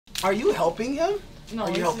Are you helping him? No,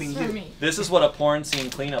 Are you helping for you? me. This is what a porn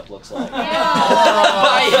scene cleanup looks like.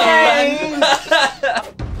 My hand.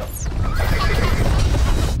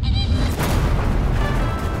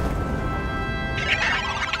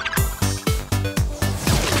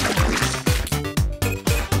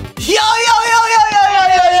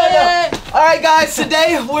 Alright guys,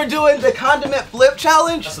 today we're doing the condiment flip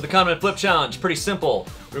challenge. So the condiment flip challenge, pretty simple.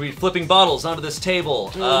 We're gonna be flipping bottles onto this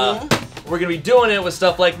table. We're gonna be doing it with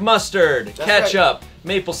stuff like mustard, ketchup,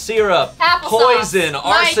 maple syrup, poison,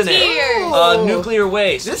 arsenic, nuclear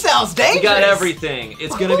waste. This sounds dangerous. We got everything.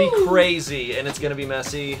 It's gonna be crazy and it's gonna be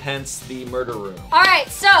messy, hence the murder room. Alright,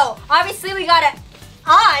 so obviously we got an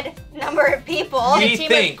odd number of people. We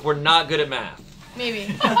think we're not good at math.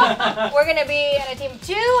 Maybe. We're gonna be on a team of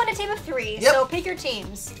 2 and a team of 3. Yep. So pick your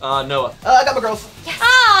teams. Noah. I got my girls. Yes.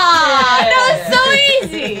 Ah, that was so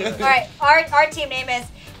easy. Alright, our team name is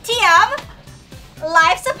TM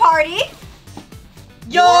Life's a Party.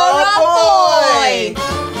 You're a boy.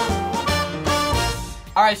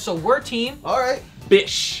 Alright, so we're team. Alright.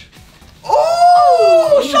 Bish.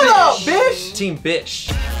 Oh, shut up, Bish. Team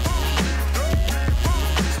Bish.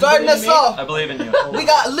 Starting us off. I believe in you. We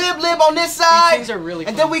got Lib on this side. These things are really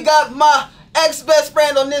and then we got my ex-best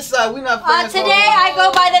friend on this side. We not friends. Today I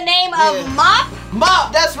go by the name of Mop.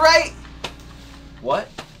 Mop, that's right. What?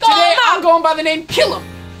 Today I'm going by the name Kill 'em.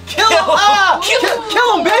 Kill him!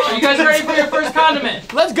 Kill him, bitch! Are you guys ready for your first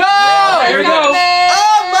condiment? Let's go! Here we go.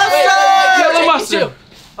 Mustard! Kill the mustard.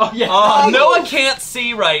 Oh yeah. Oh, Noah can't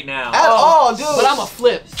see right now. At all, dude. But I'm a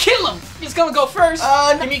flip. Kill him. He's gonna go first.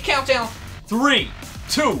 Give me a countdown. 3,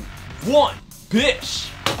 2, 1. Bish.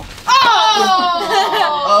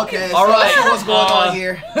 Oh! Okay. All right. What's going on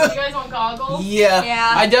here? You guys want goggles? Yeah.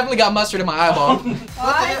 Yeah. I definitely got mustard in my eyeball. 1,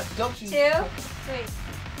 2, 3.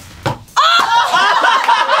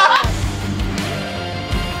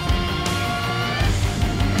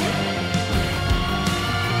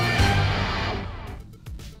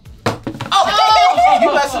 Oh!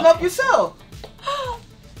 You messing up yourself.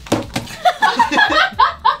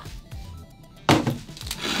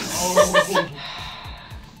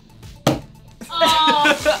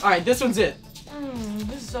 Alright, this one's it.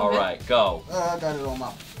 This is so All good. right, go. I got it on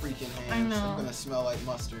my freaking hands. I know. I'm gonna smell like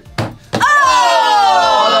mustard.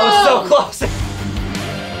 Oh, that was so close.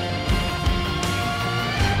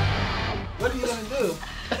 What are you gonna do?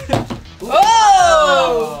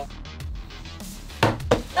 Oh!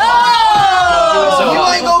 You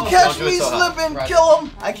ain't gonna catch me slipping. Right. Kill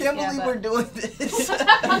him. I can't Yeah, believe but- we're doing this.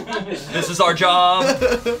 This is our job.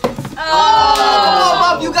 Come on,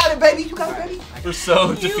 Mom. You got it, baby. You got it, baby. We're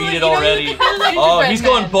so defeated don't already. even have the Oh, gingerbread he's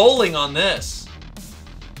going man. bowling on this.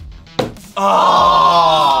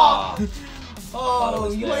 Ah. Oh,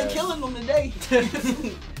 was you there. ain't killing them today.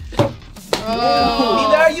 Oh.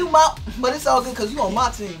 Neither are you, Mop. But it's all good because you on my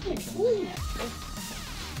team.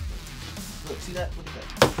 Look, see that? Look at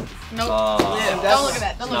that. Nope. Lib, Don't look at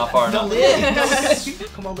that. Don't Not look far at enough. Lib.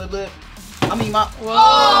 Come on, Lib. I mean, Mop. that.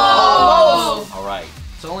 Whoa. All right.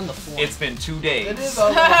 It's all in the form. It's been 2 days. It is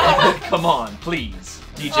all Come on, please.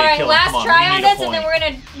 DJ Alright, Kill him. last Come on, try we on need a this and point. then we're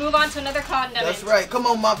gonna move on to another condiment. That's right. Come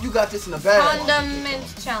on, Mop. You got this in the bag.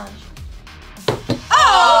 Condiment challenge.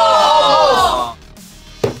 Oh!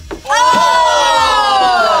 Oh!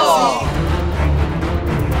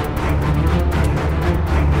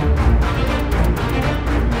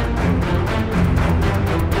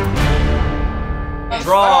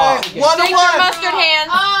 Draw. Right, 1 to Drink 1. your mustard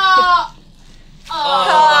hands.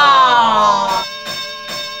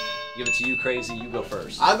 Give it to you, Crazy. You go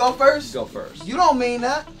first. I go first? Go first. You don't mean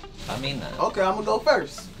that. I mean that. Okay, I'm gonna go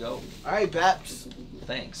first. Go. Alright, Baps.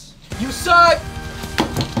 Thanks. You suck!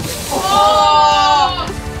 Oh.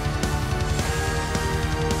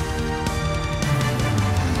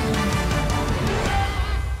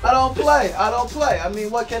 I don't play. I don't play. I mean,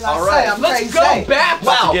 what can I All say? right. I'm Let's crazy. go, Bap!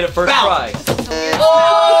 Wow. To get it first try.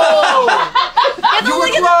 Oh! You were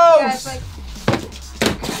close!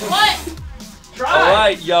 What? All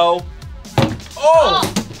right, yo. Oh!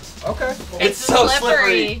 Okay. It's so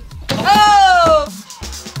slippery. Oh!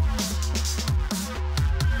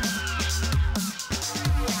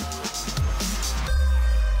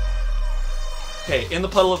 Okay, in the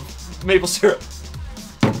puddle of maple syrup.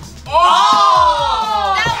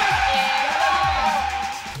 Oh!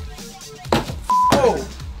 Oh.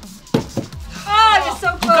 Oh, you're so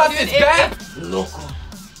close. You got this, Bap! Loco.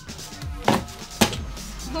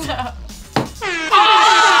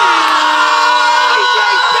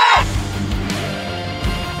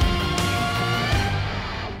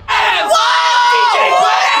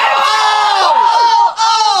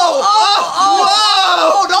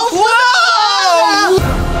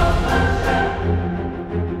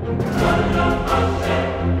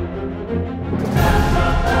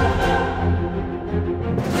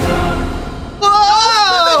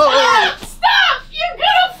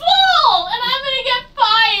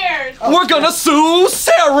 We're gonna sue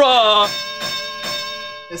Sarah!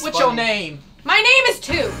 What's your name? My name is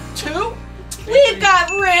 2. 2? We've got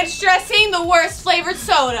ranch dressing, the worst flavored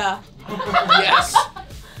soda. Yes.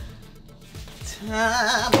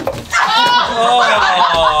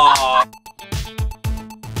 Oh.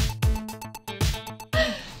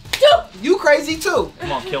 You crazy too.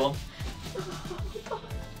 Come on, kill him.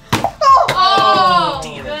 Oh,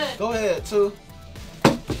 damn good. Go ahead, 2.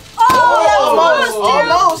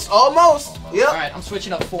 Almost. Yep. Alright, I'm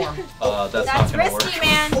switching up form. That's not That's gonna risky, work.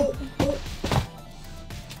 man.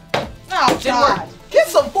 Oh, God. Get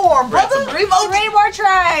some form, brother. 3 more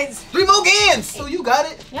tries. 3 more games. So you got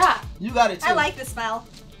it. Yeah. You got it too. I like the smell.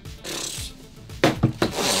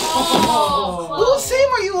 Whose team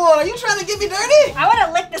are you on? Are you trying to get me dirty? I want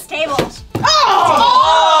to lick this table.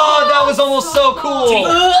 Oh, that was almost so cool.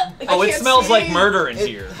 Oh, it smells like murder in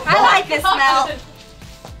here. I like this smell.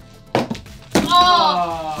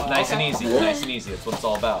 Oh, Nice and easy. Nice and easy. That's what it's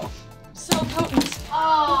all about. so potent.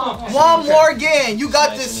 Oh. One more again. You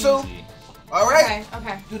got Nice this, and Sue. easy. All right.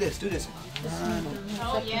 Okay. Do this.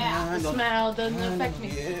 Oh yeah. The smell doesn't affect me.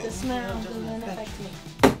 The smell doesn't affect me.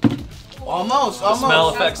 Almost. The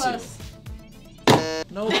smell That was affects you. close.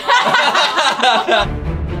 Nope.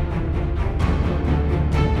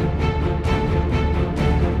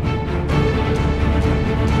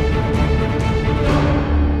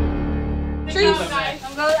 Truth.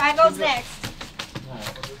 I goes next.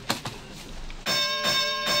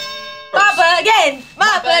 Mop again.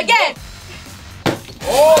 Mop again.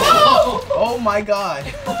 Oh my God.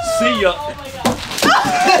 See ya. Oh my god.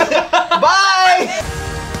 Bye.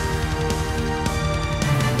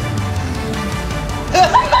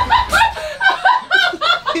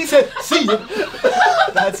 He said, "See you."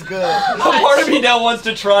 That's good. A part of me now wants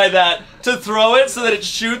to try that, to throw it so that it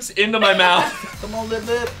shoots into my mouth. Come on, Lip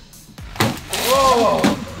Lip. Whoa.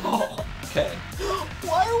 Okay.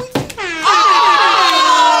 Why are we?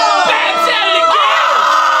 Babs at it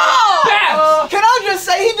again! Babs! Can I just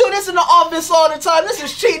say he do this in the office all the time? This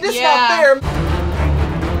is cheating. This is not fair.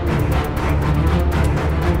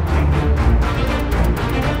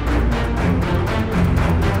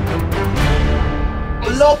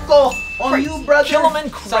 Loco on you, brother. Killaman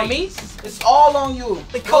So me? crazy. It's all on you.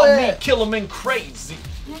 They call Go me ahead. Killaman crazy.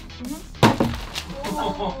 You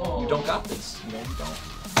don't got this. You know you don't.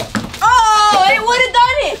 Oh, it would have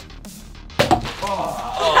done it.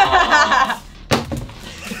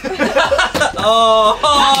 Oh.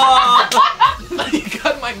 You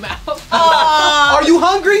cut my mouth. Are you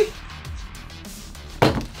hungry?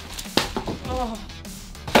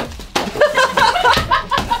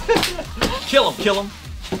 Kill him.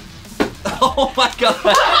 Oh my god.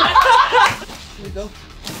 Here we go.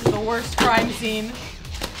 The worst crime scene.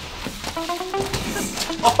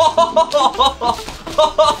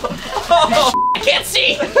 I can't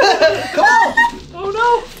see. Come on. Oh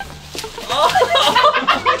no.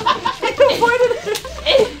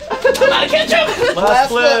 I'm out of ketchup. Last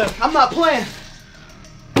flip. I'm not playing.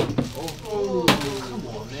 Oh, come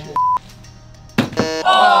on, man.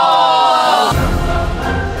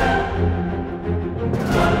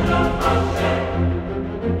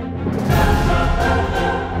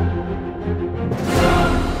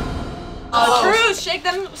 True, shake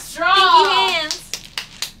them strong hands.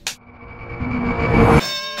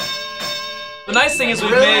 The nice thing is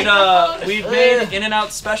we've Really? made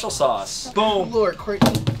In-N-Out special sauce. Boom. Lord, crazy.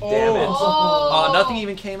 Damn it. Oh. Nothing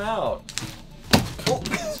even came out.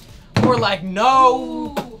 We're like,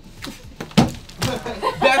 no.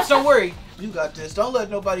 Babs, don't worry. You got this. Don't let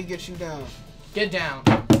nobody get you down. Get down.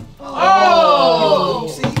 Oh!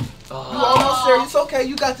 See? You almost there. It's okay.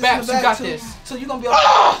 You got this Babs, in the you back got too. this. So you're gonna be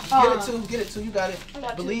alright. Get it too. You got it.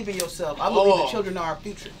 Believe in yourself. I believe the children are our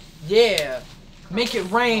future. Yeah. Make it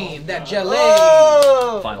rain. That jelly.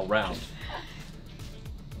 Oh! Final round.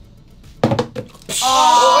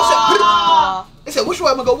 Oh! It said, which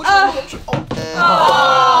way I'm gonna go? Which way I'm gonna go?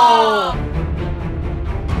 Oh.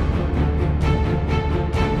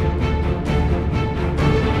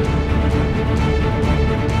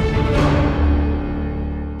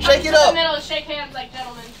 Shake it In the up. middle, shake hands like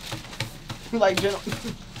gentlemen. Like gentlemen.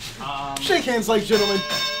 Shake hands like gentlemen.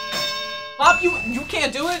 Pop, you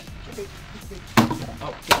can't do it.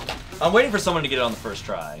 I'm waiting for someone to get it on the first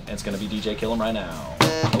try, and it's gonna be DJ Kill 'em right now.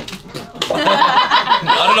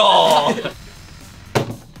 Not at all.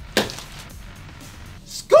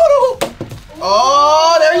 Scooter!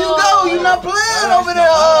 Oh, there you go. You're not playing over there.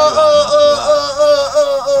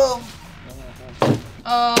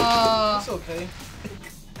 It's okay.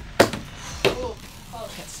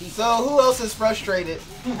 So who else is frustrated?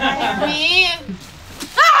 Me.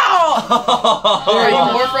 Oh! Are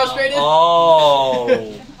you more frustrated? Oh.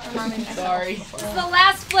 Sorry. This is the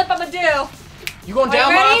last flip I'm gonna do. You going Are you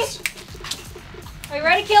down, ready? Mops? Are you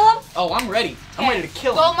ready to kill him? Oh, I'm ready. I'm ready to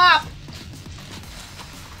kill Go him. mop.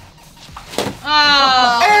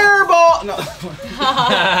 Oh. Airball! No.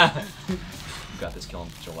 You got this, kill him.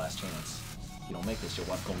 It's your last chance. If you don't make this, your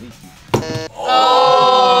wife gonna leave you.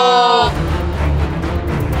 Oh.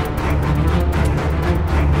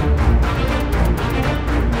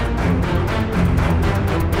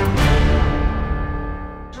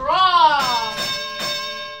 Draw.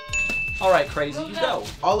 All right, crazy, you go.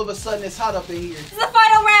 All of a sudden, it's hot up in here. This is the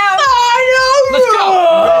final round. Let's go.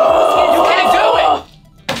 You can't do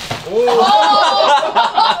it.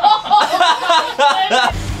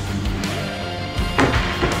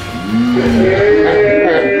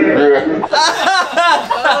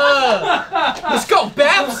 Let's go,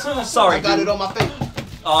 Babs. Sorry, I got dude. it on my face.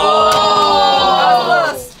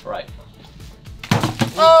 Oh. Right.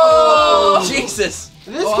 Oh. Jesus.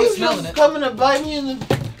 This I'm keeps smelling it. coming to bite me in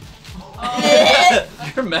the...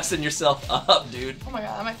 You're messing yourself up, dude. Oh my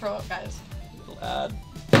god, I might throw up, guys. Lad.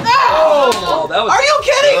 Oh, that was. are you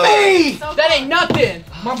kidding me? So That ain't nothing.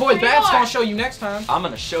 My boy Three Babs more. gonna show you next time. I'm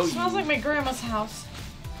gonna show you. smells like my grandma's house.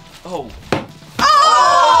 Oh. Oh!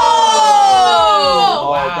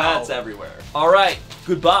 Oh, Wow. that's everywhere. All right.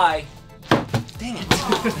 Goodbye. Dang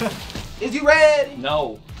it. Is you ready?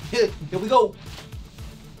 No. Here we go.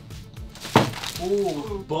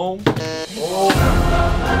 Ooh. Boom.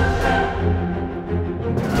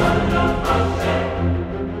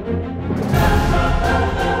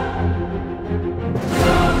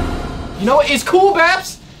 You know what is cool,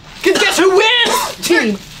 Babs? Cause guess who wins?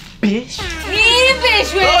 Team Bish. Team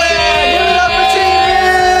Fish wins! Give it up for Team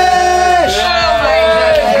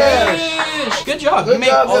Bish! Good job. Good You made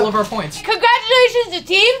job, all good. of our points. Congratulations to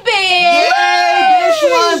Team Bish! Yay! Bish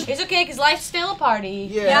won! It's okay, because life's still a party.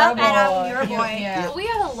 Yeah. Yep, and I'm your boy. Yeah. We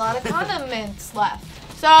have a lot of condiments left.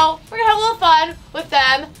 So, we're gonna have a little fun with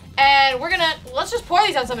them, and let's just pour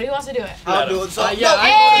these on somebody who wants to do it. I'll do it. So, yeah, I-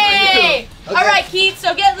 Hey! Okay. Alright, Keith,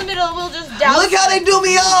 so get in the middle, we'll just douse. Look how they do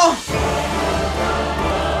me, y'all!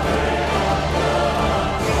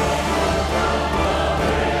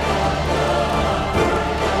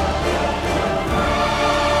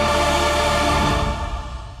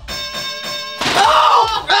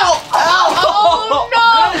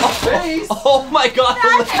 Face. Oh my God.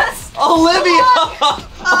 Just Olivia.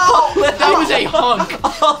 That was a hunk.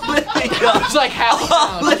 Olivia. It was like half a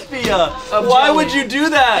pound. Olivia. Of Why jelly. would you do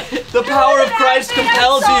that? The power of Christ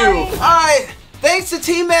compels you. Alright, thanks to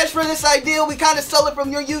Team Match for this idea. We kind of stole it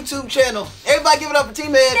from your YouTube channel. Everybody give it up for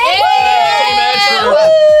Team Match. Team Edge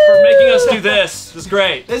for making us do this. This is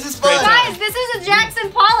great. This is Great fun. time. guys, this is a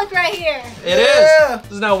Jackson Pollock right here. It is. Yeah.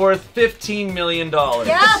 This is now worth $15 million.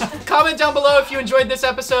 Yeah. Comment down below if you enjoyed this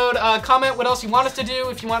episode. Comment what else you want us to do,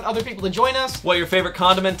 if you want other people to join us. What your favorite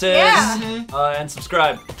condiment is. Yeah. And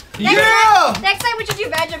subscribe. Yeah. Next time we should do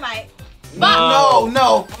Vegemite.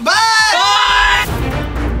 No. Bye.